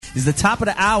It's the top of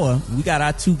the hour. We got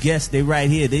our two guests. They right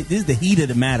here. This is the heat of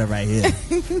the matter right here.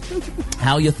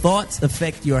 How your thoughts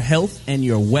affect your health and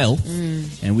your wealth.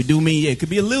 And we do mean, it could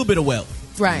be a little bit of wealth.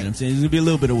 Right. You know what I'm saying? There's going to be a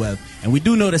little bit of wealth. And we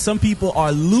do know that some people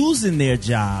are losing their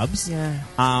jobs. Yeah.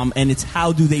 And it's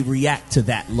how do they react to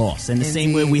that loss. And the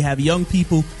same way we have young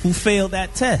people who fail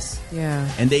that test. Yeah.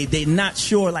 And they're not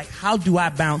sure, like, how do I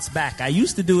bounce back? I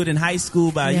used to do it in high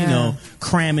school by,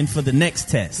 cramming for the next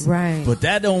test. Right. But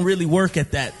that don't really work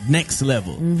at that next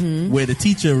level where the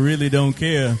teacher really don't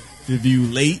care if you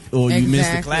late or you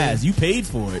missed the class. You paid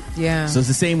for it. Yeah. So it's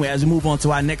the same way as we move on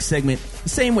to our next segment. The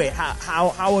same way,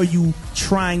 how are you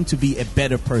trying to be a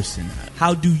better person?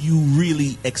 How do you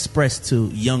really express to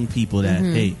young people that,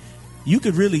 hey, you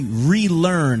could really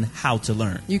relearn how to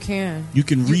learn. You can. You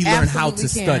can relearn how to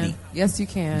study. Yes, you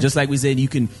can. Just like we said, you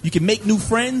can make new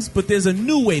friends, but there's a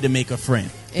new way to make a friend.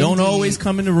 Indeed. Don't always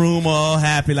come in the room all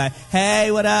happy like,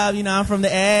 hey, what up? You know, I'm from the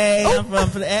A. I'm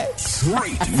from the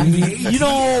A. You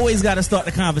don't always got to start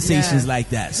the conversations like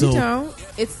that. So you don't.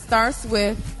 It starts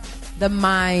with the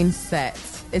mindset.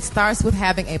 It starts with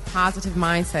having a positive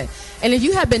mindset. And if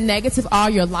you have been negative all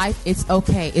your life, it's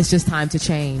okay. It's just time to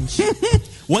change.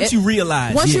 Once you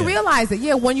realize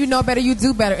it, when you know better, you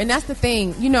do better. And that's the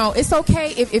thing. You know, it's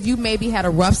okay if you maybe had a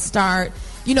rough start.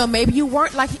 You know, maybe you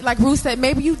weren't, like Ruth said,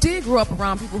 maybe you did grow up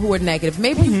around people who were negative.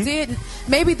 Maybe you did.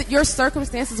 Maybe your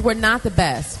circumstances were not the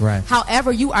best. Right.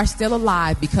 However, you are still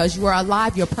alive. Because you are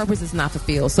alive, your purpose is not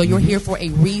fulfilled. So you're here for a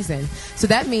reason. So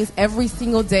that means every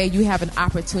single day you have an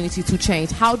opportunity to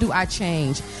change. How do I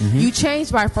change? You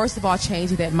change by, first of all,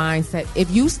 changing that mindset.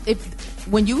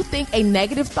 When you think a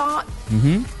negative thought,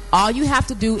 all you have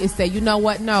to do is say, you know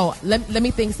what? No, let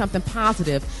me think something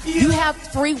positive. You have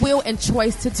free will and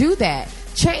choice to do that.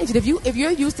 Change it. If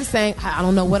you're used to saying, I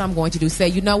don't know what I'm going to do, say,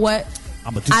 you know what?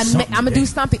 I'm going to do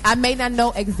something. I may not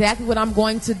know exactly what I'm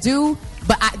going to do,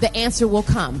 but the answer will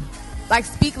come. Like,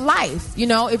 speak life. You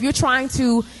know, if you're trying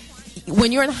to,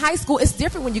 when you're in high school, it's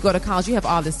different when you go to college. You have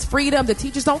all this freedom. The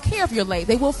teachers don't care if you're late.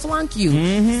 They will flunk you.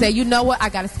 Say, you know what? I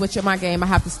got to switch up my game. I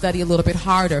have to study a little bit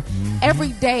harder. Every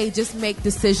day, just make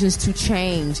decisions to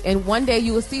change. And one day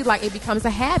you will see, like, it becomes a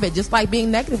habit, just like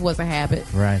being negative was a habit.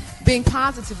 Right. Being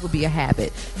positive will be a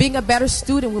habit. Being a better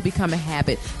student will become a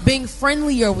habit. Being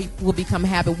friendlier will become a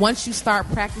habit once you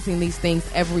start practicing these things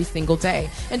every single day.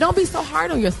 And don't be so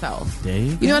hard on yourself.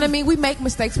 You know what I mean? We make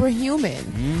mistakes. We're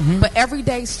human. But every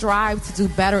day strive to do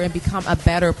better and become a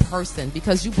better person,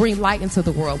 because you bring light into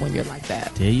the world when you're like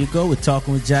that. There you go. We're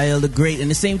talking with Jael the Great. And at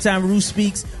the same time, Ruth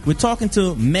Speaks, we're talking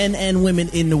to men and women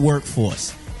in the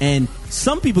workforce. And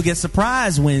some people get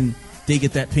surprised when they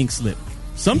get that pink slip.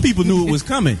 Some people knew it was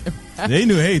coming. They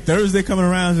knew, hey, Thursday coming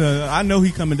around. I know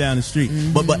he coming down the street.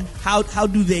 But how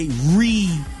do they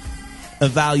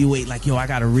evaluate, like, yo, I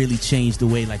got to really change the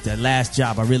way, like that last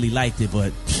job, I really liked it,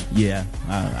 but yeah,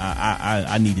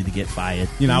 I needed to get fired.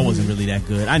 You know, I wasn't really that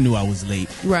good. I knew I was late.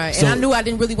 Right. So, and I knew I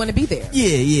didn't really want to be there.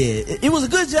 Yeah. It was a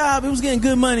good job. It was getting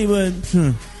good money, but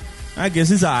I guess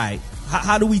it's all right.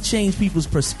 How do we change people's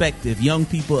perspective, young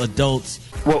people, adults?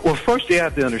 Well, first you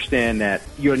have to understand that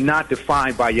you're not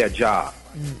defined by your job.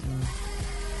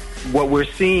 What we're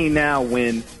seeing now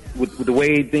with the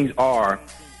way things are,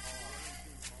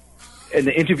 in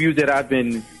the interviews that I've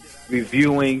been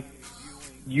reviewing,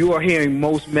 you are hearing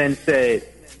most men say,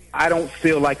 I don't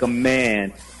feel like a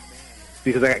man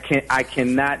because I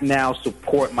cannot now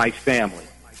support my family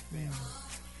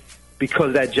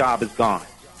because that job is gone.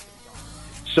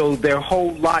 So their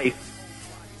whole life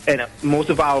and most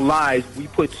of our lives, we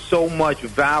put so much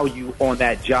value on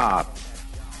that job.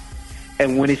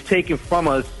 And when it's taken from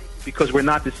us because we're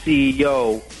not the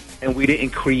CEO and we didn't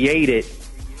create it,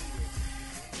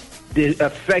 the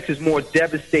effect is more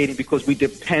devastating because we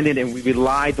depended and we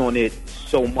relied on it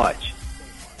so much.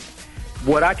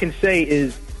 What I can say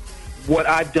is what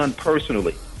I've done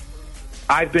personally.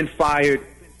 I've been fired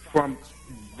from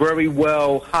very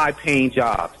well high-paying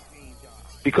jobs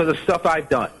because of stuff I've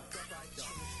done.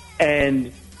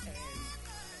 And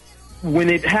when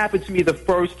it happened to me the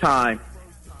first time,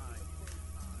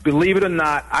 believe it or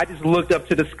not, I just looked up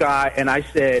to the sky and I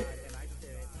said,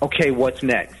 okay, what's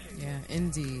next? Yeah,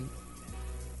 indeed.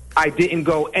 I didn't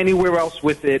go anywhere else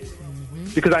with it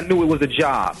because I knew it was a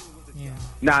job. Yeah.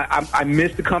 Now, I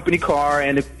missed the company car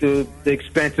and the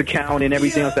expense account and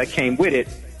everything else that came with it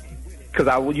because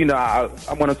I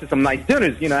went to some nice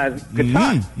dinners, had a good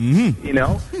time,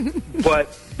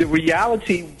 But the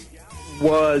reality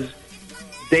was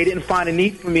they didn't find a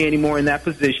need for me anymore in that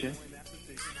position,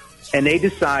 and they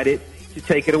decided to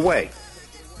take it away.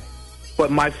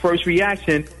 But my first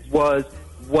reaction was,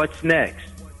 what's next?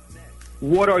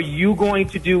 What are you going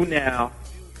to do now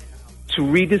to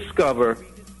rediscover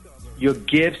your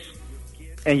gifts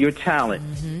and your talent.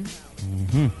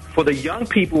 For the young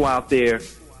people out there,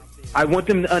 I want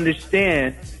them to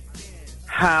understand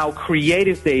how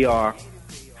creative they are,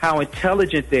 how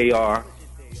intelligent they are,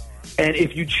 and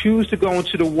if you choose to go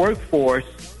into the workforce,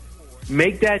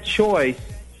 make that choice,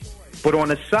 but on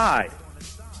the side,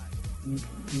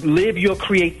 live your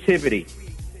creativity,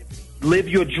 live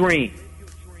your dream,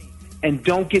 and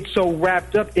don't get so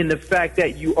wrapped up in the fact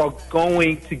that you are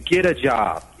going to get a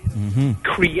job.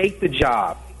 Create the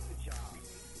job.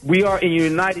 We are in the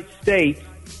United States,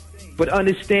 but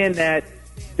understand that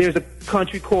there's a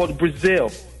country called Brazil,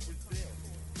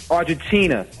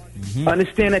 Argentina.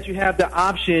 Understand that you have the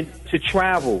option to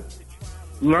travel,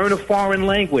 learn a foreign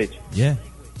language. Yeah.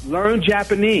 Learn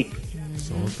Japanese.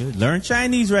 So good. Learn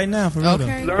Chinese right now, for real.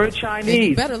 Okay. Learn Chinese.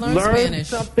 You better learn Spanish.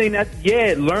 Something that,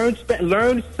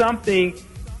 learn something.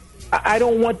 I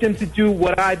don't want them to do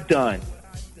what I've done.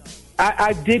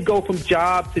 I did go from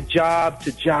job to job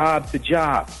to job to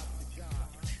job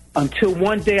until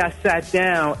one day I sat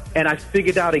down and I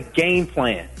figured out a game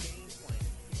plan.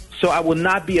 So I will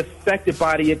not be affected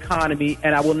by the economy,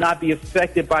 and I will not be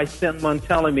affected by someone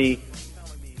telling me,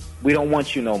 we don't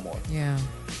want you no more. Yeah.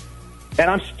 And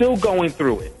I'm still going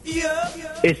through it.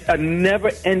 It's a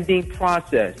never-ending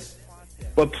process.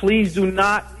 But please do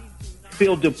not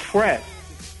feel depressed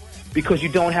because you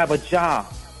don't have a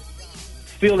job.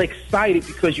 Feel excited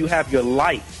because you have your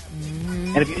life.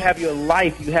 And if you have your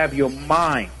life, you have your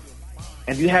mind.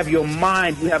 And if you have your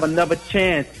mind, you have another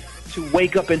chance to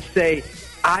wake up and say,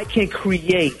 I can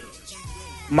create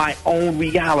my own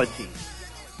reality.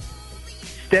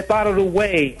 Step out of the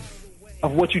way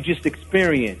of what you just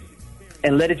experienced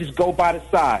and let it just go by the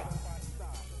side.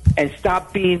 And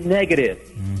stop being negative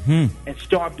and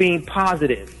start being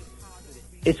positive.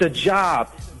 It's a job,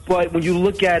 but when you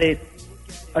look at it,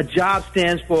 a job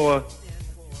stands for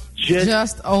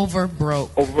just over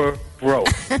broke. Over broke.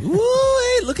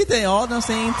 Ooh, hey, look at that. All the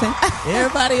same thing.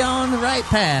 Everybody on the right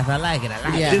path. I like it.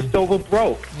 Just over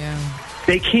broke. Yeah.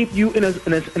 They keep you in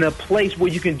a place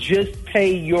where you can just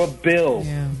pay your bills.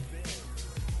 Yeah.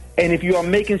 And if you are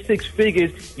making six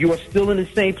figures, you are still in the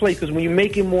same place because when you're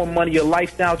making more money, your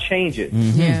lifestyle changes.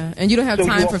 Yeah, and you don't have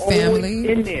time for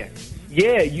family. In there.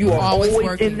 Yeah, you are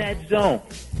always in that zone.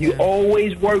 You're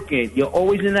always working. You're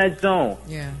always in that zone.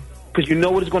 Yeah. Because you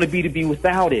know what it's going to be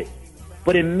without it.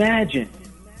 But imagine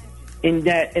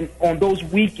on those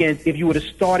weekends, if you would have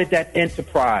started that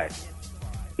enterprise,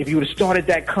 if you would have started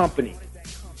that company,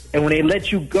 and when they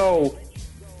let you go,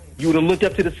 you would have looked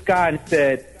up to the sky and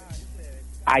said,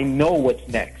 I know what's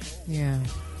next. Yeah.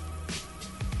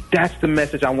 That's the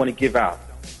message I want to give out.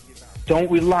 Don't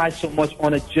rely so much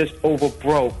on a just over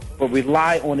broke, but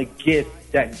rely on a gift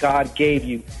that God gave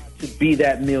you to be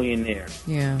that millionaire.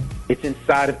 Yeah. It's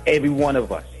inside of every one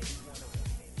of us.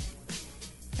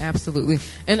 Absolutely.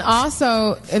 And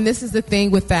also, and this is the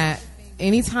thing with that,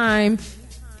 anytime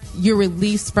you're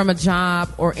released from a job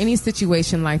or any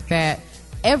situation like that,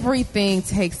 everything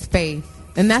takes faith.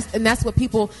 And that's what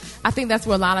people, I think that's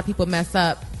where a lot of people mess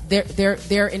up.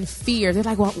 They're in fear. They're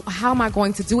like, well, how am I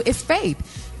going to do it? It's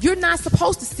faith. You're not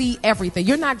supposed to see everything.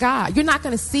 You're not God. You're not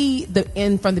going to see the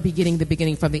end from the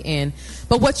beginning from the end.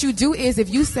 But what you do is if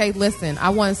you say, listen, I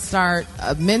want to start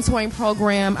a mentoring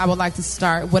program. I would like to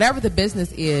start whatever the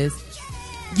business is.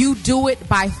 You do it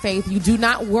by faith. You do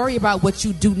not worry about what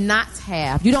you do not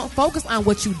have. You don't focus on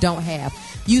what you don't have.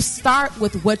 You start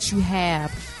with what you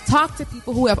have. Talk to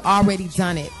people who have already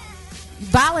done it.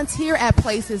 Volunteer at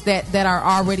places that are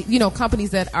already,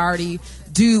 companies that already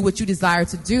do what you desire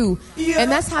to do. Yeah.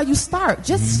 And that's how you start.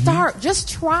 Just start. Just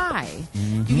try.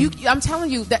 I'm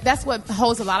telling you, that's what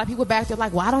holds a lot of people back. They're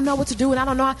like, well, I don't know what to do and I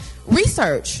don't know.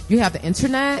 Research. You have the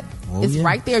internet. It's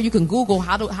right there. You can Google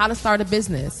how to start a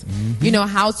business.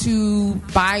 How to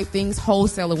buy things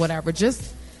wholesale or whatever.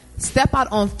 Just step out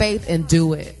on faith and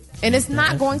do it. And it's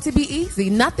not going to be easy.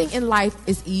 Nothing in life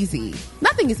is easy.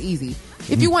 Nothing is easy.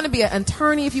 If you want to be an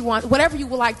attorney, if you want whatever you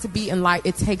would like to be in life,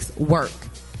 it takes work.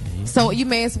 So you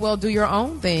may as well do your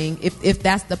own thing if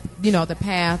that's the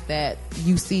path that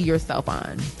you see yourself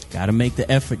on. Got to make the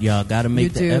effort, y'all. Got to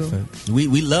make the effort.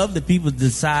 We love that people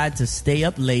decide to stay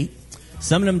up late.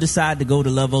 Some of them decide to go to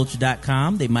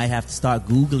loveultra.com. They might have to start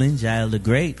Googling Jael the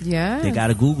Great. Yeah. They got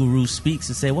to Google Ruth Speaks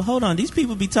and say, well, hold on. These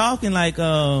people be talking like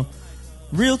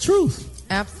real truth.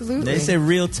 Absolutely. They say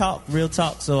real talk.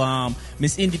 So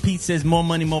Miss Indy Pete says more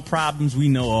money, more problems. We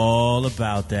know all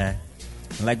about that.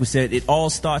 And like we said, it all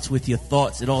starts with your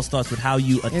thoughts. It all starts with how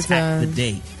you attack the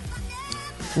day.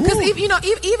 Because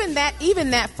even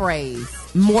that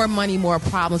phrase, more money, more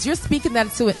problems, you're speaking that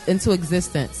into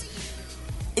existence.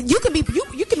 you can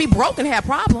be broke and have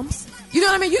problems. You know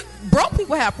what I mean? Broke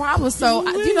people have problems. So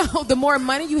the more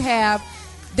money you have,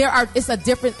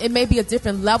 it may be a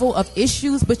different level of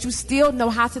issues, but you still know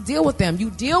how to deal with them. You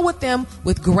deal with them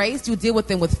with grace. You deal with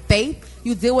them with faith.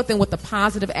 You deal with them with a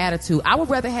positive attitude. I would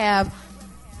rather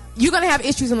you're going to have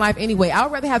issues in life anyway. I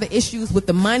would rather have the issues with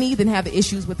the money than have the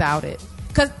issues without it.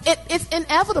 Because it's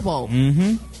inevitable.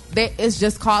 Mm-hmm. It's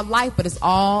just called life, but it's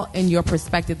all in your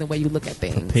perspective, the way you look at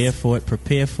things. Prepare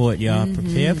for it, y'all. Mm-hmm.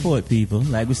 Prepare for it, people.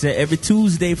 Like we said, every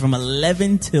Tuesday from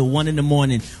 11 till 1 in the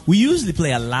morning, we usually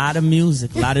play a lot of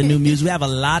music, a lot of new music. We have a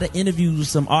lot of interviews with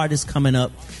some artists coming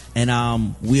up,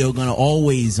 and we are going to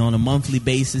always, on a monthly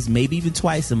basis, maybe even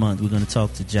twice a month, we're going to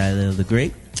talk to Jael the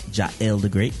Great,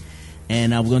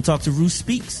 and we're going to talk to Rue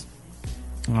Speaks.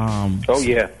 Oh,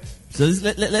 yeah. So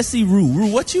let's see, Rue.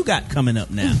 Rue, what you got coming up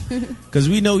now? Because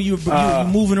we know you're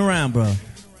moving around, bro.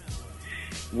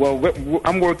 Well,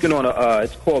 I'm working on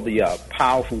it's called the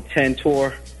Powerful 10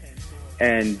 Tour.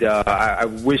 And I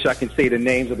wish I could say the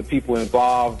names of the people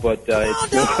involved, but Come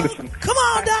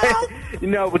on,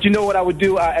 dog. But you know what I would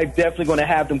do? I'm definitely going to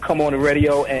have them come on the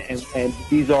radio, and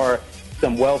these are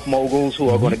some wealth moguls who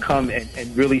are going to come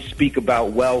and really speak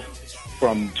about wealth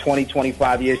from 20,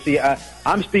 25 years. See,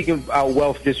 I'm speaking about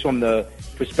wealth just from the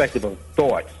perspective of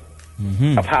thoughts,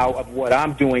 of what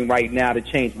I'm doing right now to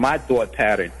change my thought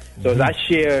pattern. So as I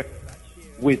share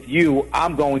with you,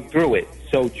 I'm going through it.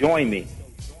 So join me.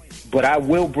 But I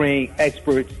will bring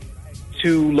experts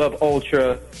to Love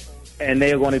Ultra, and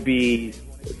they are going to be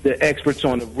the experts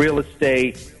on the real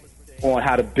estate, on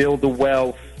how to build the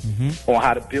wealth, on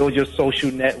how to build your social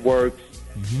networks,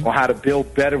 on how to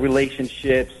build better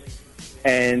relationships.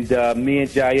 And me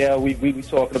and Jael, we be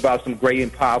talking about some great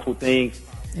and powerful things.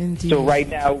 Indeed. So right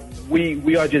now,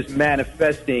 we are just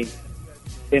manifesting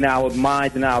in our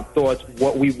minds and our thoughts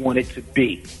what we want it to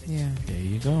be. Yeah. There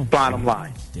you go. Bottom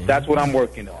line. That's what I'm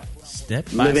working on. Step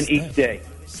by Living step. each day.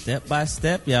 Step by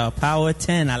step, y'all. Power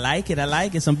 10. I like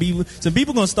it. Some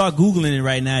people gonna start Googling it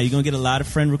right now. You're gonna get a lot of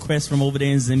friend requests from over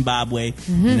there in Zimbabwe.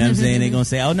 You know what I'm saying? They're gonna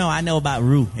say, "Oh no, I know about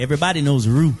Rue." Everybody knows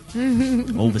Rue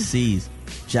overseas.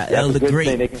 Jael the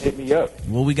Great. They can hit me up.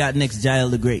 What we got next, Jael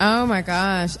the Great? Oh my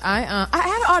gosh, I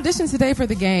had an audition today for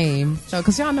the game, so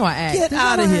because y'all know I act. Get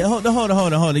out of here! Hold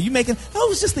on. You making? Oh, it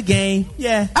was just a game.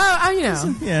 Yeah. Oh,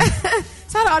 Yeah.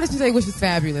 So I had an audition today, which was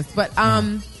fabulous. But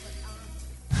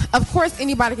of course,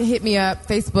 anybody can hit me up.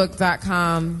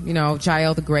 Facebook.com.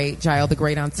 Jael the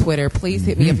Great on Twitter. Please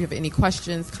hit me up if you have any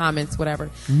questions, comments, whatever.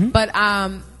 But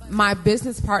my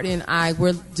business partner and I,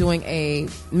 we're doing a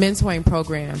mentoring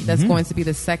program that's going to be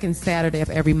the second Saturday of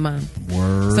every month.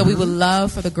 Word. So we would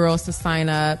love for the girls to sign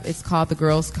up. It's called the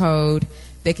Girls Code.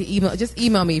 They can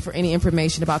email me for any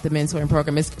information about the mentoring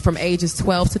program. It's from ages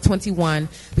 12 to 21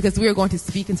 because we are going to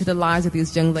speak into the lives of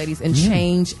these young ladies and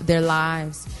change their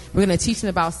lives. We're going to teach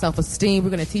them about self-esteem. We're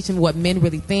going to teach them what men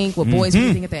really think, what boys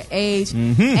really think at their age,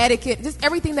 etiquette, just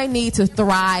everything they need to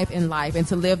thrive in life and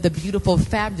to live the beautiful,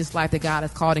 fabulous life that God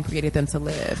has called and created them to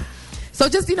live. So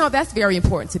just, that's very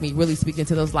important to me, really speaking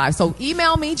to those lives. So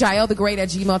email me,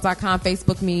 jaelthegreat@gmail.com,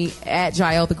 Facebook me at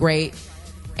jaelthegreat,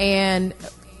 and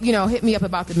hit me up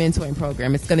about the mentoring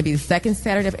program. It's going to be the second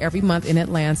Saturday of every month in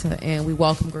Atlanta, and we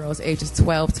welcome girls ages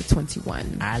 12 to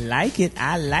 21. I like it.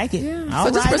 Yeah.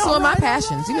 So just pursuing my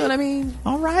passions. You know what I mean?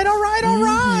 All right.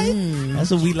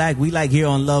 That's what we like. We like here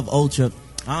on Love Ultra.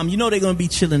 They're going to be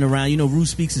chilling around. Rue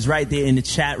Speaks is right there in the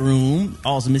chat room.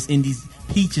 Also, Miss Indy's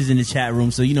Peach is in the chat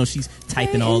room. So, she's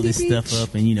typing all this stuff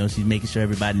up, and, she's making sure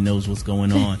everybody knows what's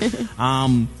going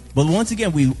on. But once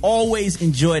again, we always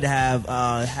enjoy to have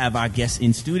our guests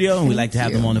in studio, and we like to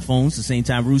have them on the phones. At the same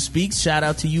time, Rue Speaks, shout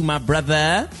out to you, my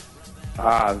brother.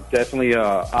 Definitely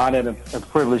honored and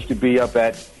privileged to be up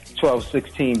at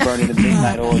 12:16 burning the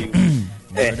midnight oil.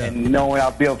 And knowing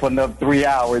I'll be up for another 3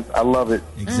 hours, I love it.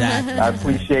 Exactly. I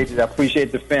appreciate it. I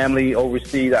appreciate the family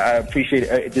overseas. I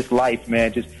appreciate this life,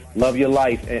 man. Just love your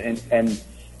life, and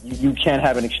you can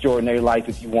have an extraordinary life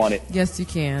if you want it. Yes, you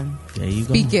can. There you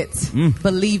go. Speak it.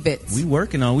 Believe it. We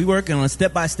working on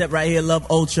step by step right here. Love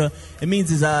Ultra. It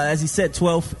means is as he said,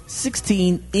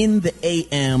 12:16 in the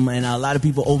AM, and a lot of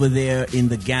people over there in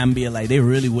the Gambia, like they're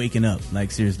really waking up. Like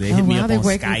seriously, they hit me up on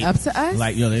Skype. Up to us?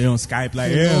 Like they're on Skype.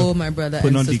 Like oh my brother,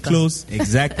 putting on the clothes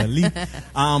exactly.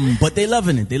 But they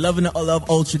loving it. They loving the Love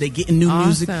Ultra. They getting new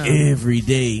music every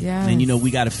day, and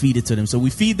we got to feed it to them. So we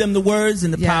feed them the words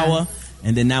and the power.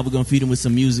 And then now we're going to feed them with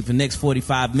some music for the next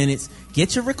 45 minutes.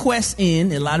 Get your requests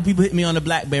in. A lot of people hit me on the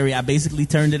BlackBerry. I basically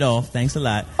turned it off. Thanks a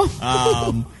lot.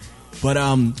 But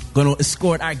I'm going to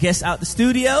escort our guests out the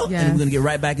studio. And we're going to get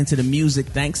right back into the music.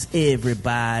 Thanks,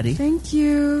 everybody. Thank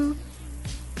you.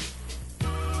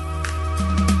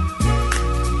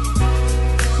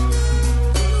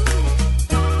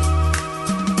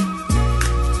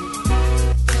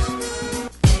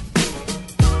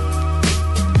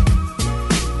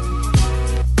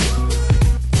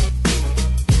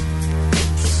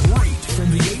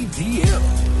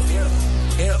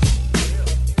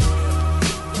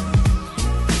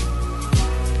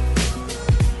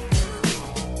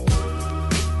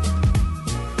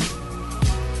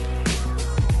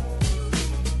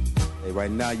 Right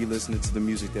now, you're listening to the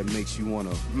music that makes you wanna,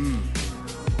 the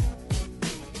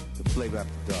flavor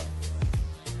after dark.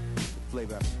 The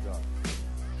flavor after dark.